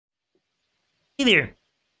Hey there.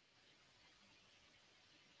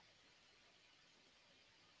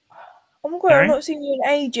 Oh my god, I've Alright. not seen you in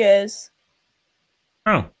ages.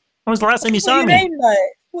 Oh. When was the last time you What's saw your me? name, though?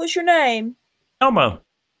 What's your name? Elmo.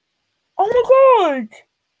 Oh my god!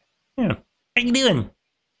 Yeah. How you doing?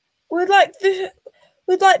 With like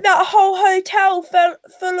that whole hotel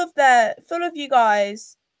full of you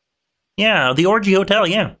guys. Yeah, the Orgy Hotel,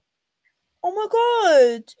 yeah. Oh my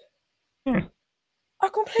god! Yeah. I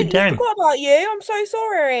Good completely time. forgot about you. I'm so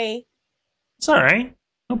sorry. It's alright.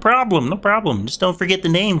 No problem, no problem. Just don't forget the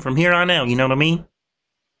name from here on out, you know what I mean?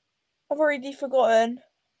 I've already forgotten.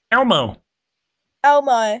 Elmo.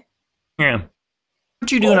 Elmo. Yeah.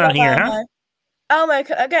 What you What doing I on love here, huh? Elmo. Elmo,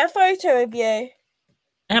 can I get a photo of you?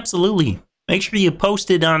 Absolutely. Make sure you post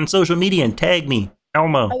it on social media and tag me. I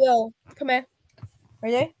Elmo. will. Come here.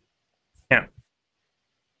 Ready? Yeah.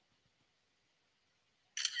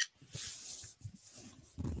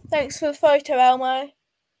 Thanks for the photo, Elmo. Can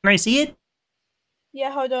I see it?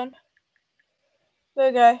 Yeah, hold on. There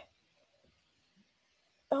we go.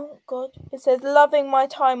 Oh god. It says loving my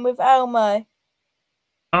time with Elmo.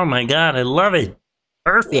 Oh my god, I love it.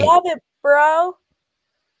 Perfect. Love it, bro.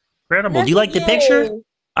 Incredible. Do Look you at like the picture? you.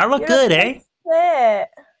 I look You look good, so eh? fit.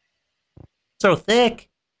 So thick.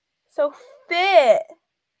 So fit.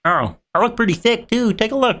 Oh, I look pretty thick too.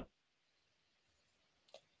 Take a look.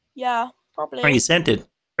 Yeah, Oh, you probably. sent it.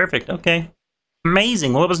 Perfect. Okay.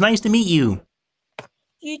 Amazing. Well, it was nice to meet you.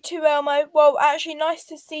 You too, Elmo. Well, actually, nice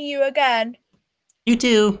to see you again. You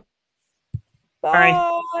too. All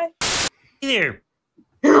right. Bye. Hey there.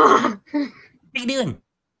 Fun. How you doing?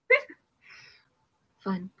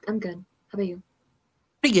 I'm good. How about you?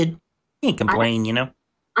 Pretty good. Can't complain, you know.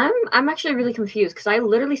 I'm actually really confused because I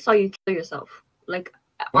literally saw you kill yourself. Like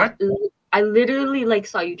What? I literally like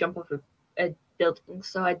saw you jump off a building,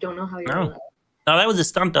 so I don't know how you're alive. No, that was a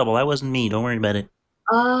stunt double. That wasn't me. Don't worry about it.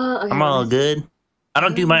 Okay, I'm all good. I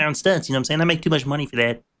don't do Oh. my own stunts, you know what I'm saying? I make too much money for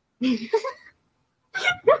that.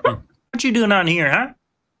 What you doing on here, huh?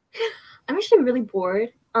 I'm actually really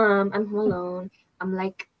bored. I'm home alone. I'm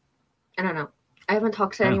like, I don't know. I haven't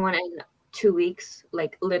talked to anyone in 2 weeks.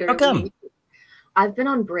 Like literally. How come? I've been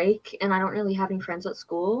on break and I don't really have any friends at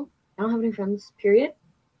school. I don't have any friends, period.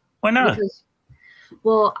 Why not? Because,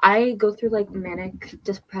 well, I go through like manic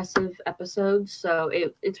depressive episodes, so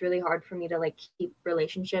it's really hard for me to like keep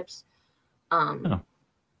relationships.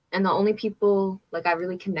 And the only people like I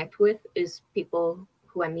really connect with is people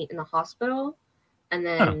who I meet in the hospital, and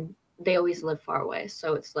then they always live far away,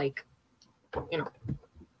 so it's like, you know.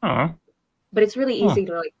 Oh. But it's really easy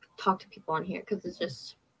to like talk to people on here because it's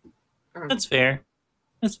just. That's fair.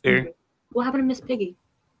 That's fair. What happened to Miss Piggy?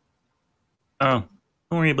 Oh,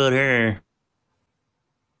 don't worry about her.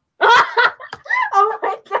 Oh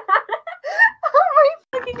my god! Oh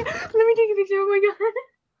my fucking! Let me take a picture. Oh my god!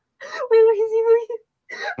 Wait, let me see.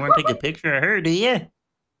 You want to take a picture of her, do you?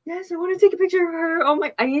 Yes, I want to take a picture of her. Oh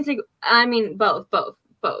my! I need to take. I mean, both.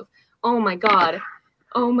 Oh my god!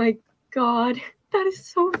 Oh my god! That is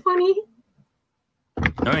so funny.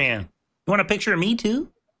 Oh yeah. You want a picture of me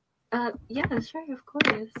too? Yeah, sure, of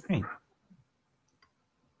course. Right.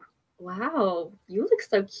 Wow, you look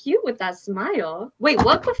so cute with that smile. Wait,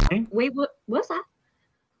 what the? Wait, what's that?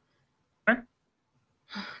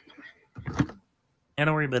 Yeah,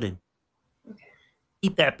 don't worry about it. Okay.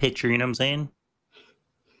 Keep that picture, you know what I'm saying?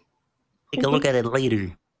 Take a look at it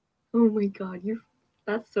later. Oh my god,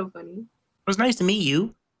 that's so funny. It was nice to meet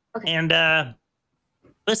you. Okay. And,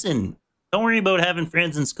 listen, don't worry about having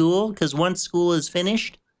friends in school, because once school is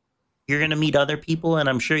finished, you're going to meet other people, and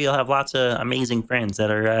I'm sure you'll have lots of amazing friends that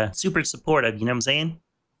are super supportive, you know what I'm saying?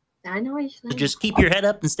 I know what you're saying. So just keep your head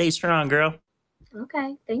up and stay strong, girl.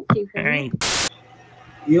 Okay, thank you. All right.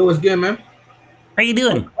 Yo, what's good, man? How you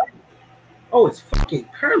doing? Oh, it's fucking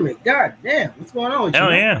Kermit. God damn. What's going on with you? Oh,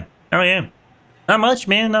 yeah. Oh, yeah. Not much,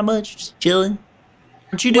 man. Not much. Just chilling.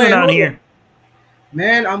 What you doing out here?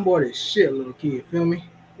 Man, I'm bored as shit, little kid. Feel me?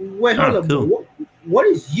 Wait, hold up. Cool. What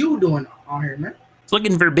is you doing on here, man? Just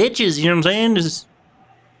looking for bitches, you know what I'm saying? Just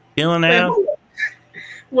chilling out.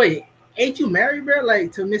 Wait, ain't you married, bro?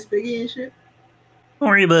 Like to Miss Piggy and shit? Don't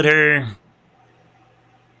worry about her.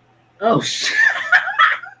 Oh, shit.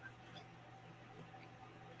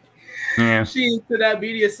 Yeah. She into that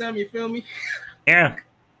BDSM, you feel me? Yeah.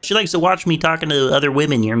 She likes to watch me talking to other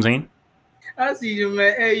women, you know what I'm saying? I see you,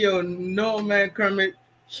 man. Hey, yo, no, man, Kermit.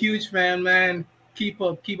 Huge fan, man. Keep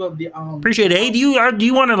up the Appreciate it. Hey, do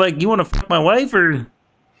you want to fuck my wife, or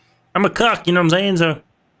I'm a cuck, you know what I'm saying? So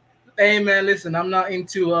hey, man, listen, I'm not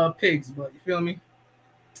into pigs, but you feel me?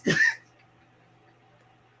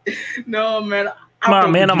 No, man, Come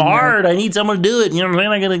on, man. I'm hard. I need someone to do it. You know what I'm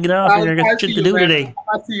saying? I gotta get off here. I got shit to do today.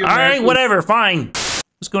 All right, whatever. Fine.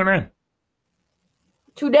 What's going on?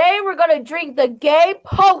 Today we're gonna drink the gay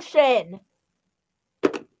potion.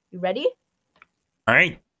 You ready? All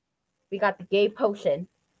right. We got the gay potion.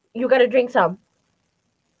 You gotta drink some.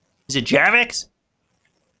 Is it Javix?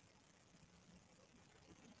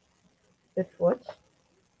 It's what?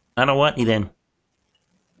 I don't want any then.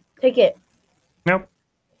 Take it. Nope.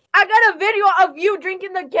 I got a video of you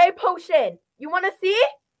drinking the gay potion. You want to see?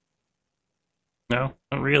 No,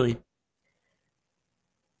 not really.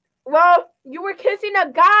 Well, you were kissing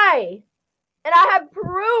a guy. And I have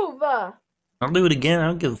proof. I'll do it again. I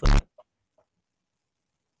don't give a fuck.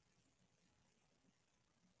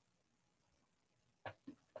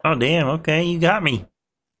 Oh, damn. Okay, you got me.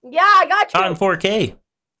 Yeah, I got you. Caught in 4K.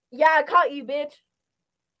 Yeah, I caught you, bitch.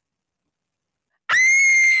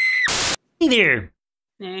 Hey there.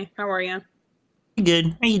 Hey, how are you? You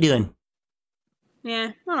good? How you doing?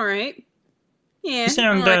 Yeah, all right. Yeah. You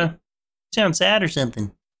sound sad or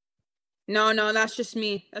something. No, that's just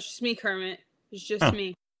me. That's just me, Kermit. It's just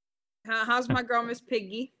me. How's my girl, Miss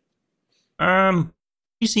Piggy?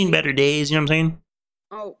 She's seen better days. You know what I'm saying?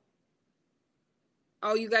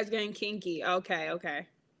 Oh, you guys getting kinky? Okay.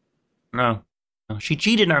 No, she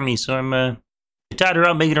cheated on me, so I tied her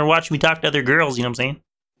up, making her watch me talk to other girls. You know what I'm saying?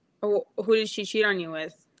 Oh, who did she cheat on you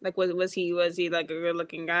with? Like, was he like a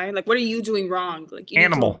good-looking guy? Like, what are you doing wrong? Like,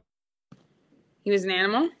 Animal. He was an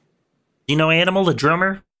animal? Do you know Animal, the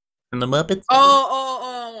drummer from the Muppets?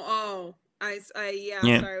 Oh.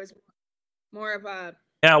 Yeah. Sorry, it was more of a...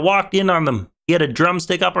 Yeah, I walked in on them. He had a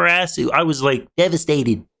drumstick up her ass. I was, like,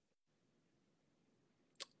 devastated.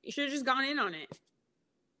 You should have just gone in on it.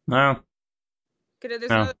 No. There's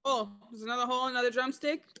another hole. There's another hole, another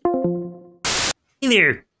drumstick. Hey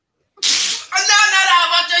there.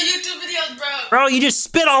 I watch your YouTube videos, bro. Bro, you just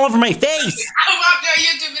spit all over my face. I watch your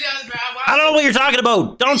YouTube videos, bro. I don't know what you're talking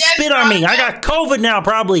about. Don't spit on me. I got COVID now,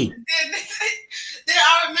 probably. Then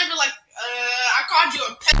I remember, like, I called you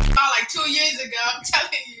a pedophile like 2 years ago. I'm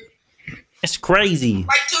telling you. It's crazy.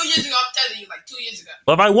 Like 2 years ago, I'm telling you. Like 2 years ago.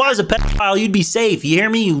 Well, if I was a pedophile, you'd be safe. You hear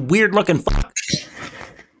me, you weird-looking fuck?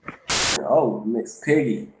 Oh, Miss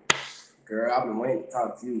Piggy. Girl, I've been waiting to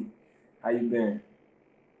talk to you. How you been?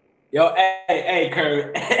 Yo, hey,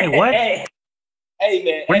 Kermit. Hey, what? Hey,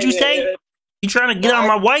 man. What'd you say? You trying to get on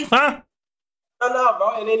my wife, huh? No,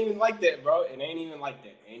 bro. It ain't even like that, bro. It ain't even like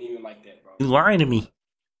that, bro. You lying to me.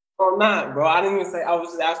 I'm not, bro. I didn't even say. I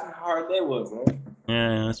was just asking how hard that was, man.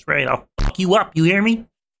 Yeah, that's right. I'll fuck you up. You hear me?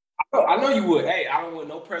 I know you would. Hey, I don't want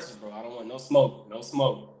no pressures, bro. I don't want no smoke. No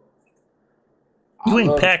smoke. You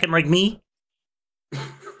ain't packing like me.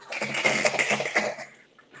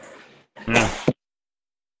 Yeah.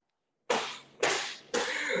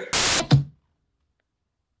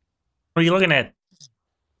 What are you looking at?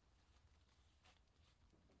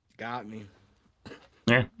 Got me.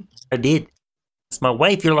 Yeah, I did. It's my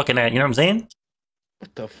wife you're looking at. You know what I'm saying?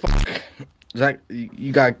 What the fuck? Zach,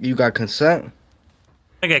 you got consent?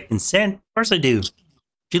 I got consent. Of course I do.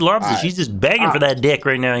 She loves it. She's just begging for that dick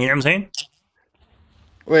right now. You know what I'm saying?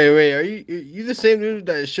 Wait. Are you the same dude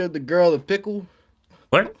that showed the girl the pickle?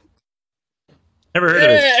 What? Never heard of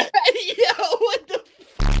it. Yo, what the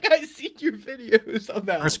fuck? I seen your videos on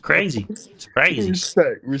that. That's crazy. It's crazy.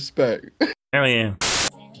 Respect. Hell yeah.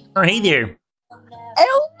 Oh, hey there.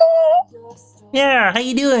 Elmo. Yeah, how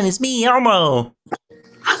you doing? It's me, Elmo.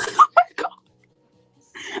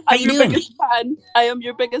 How you doing? Biggest fan. I am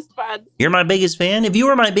your biggest fan. You're my biggest fan? If you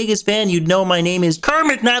were my biggest fan, you'd know my name is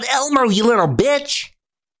Kermit, not Elmo, you little bitch.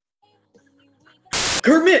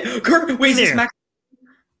 Kermit, wait, is this Max?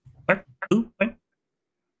 What? Who? What?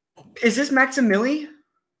 Is this Maximili?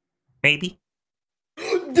 Maybe.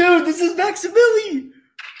 Dude, this is Maximili.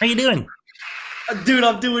 How you doing? Dude,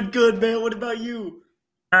 I'm doing good, man. What about you?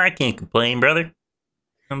 I can't complain, brother. You know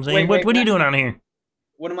what I'm saying? Wait, what are you doing on here?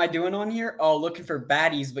 What am I doing on here? Oh, looking for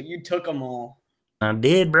baddies, but you took them all. I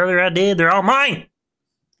did, brother. I did. They're all mine.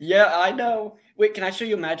 Yeah, I know. Wait, can I show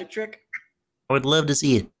you a magic trick? I would love to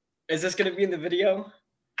see it. Is this going to be in the video?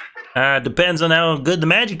 Depends on how good the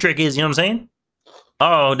magic trick is. You know what I'm saying?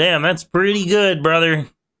 Oh, damn. That's pretty good, brother.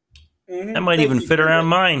 That might even fit around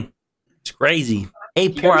mine. It's crazy. A+.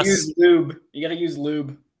 You gotta use lube. You gotta use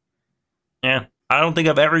lube. Yeah. I don't think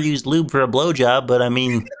I've ever used lube for a blowjob, but I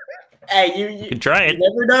mean... Hey, you could try it. You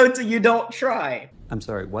never know until you don't try. I'm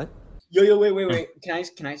sorry, what? Yo, wait. Can I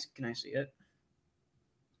see it?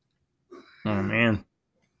 Oh man.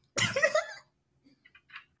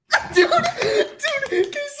 dude,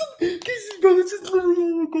 Casey, bro, this is literally,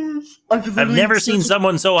 oh my gosh. I've never seen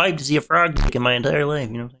someone so hyped to see a frog dick in my entire life,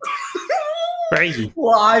 you know what I'm saying? Crazy.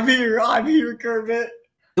 Well, I'm here, Kermit.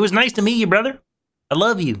 It was nice to meet you, brother. I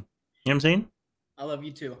love you. You know what I'm saying? I love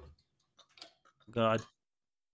you too. God.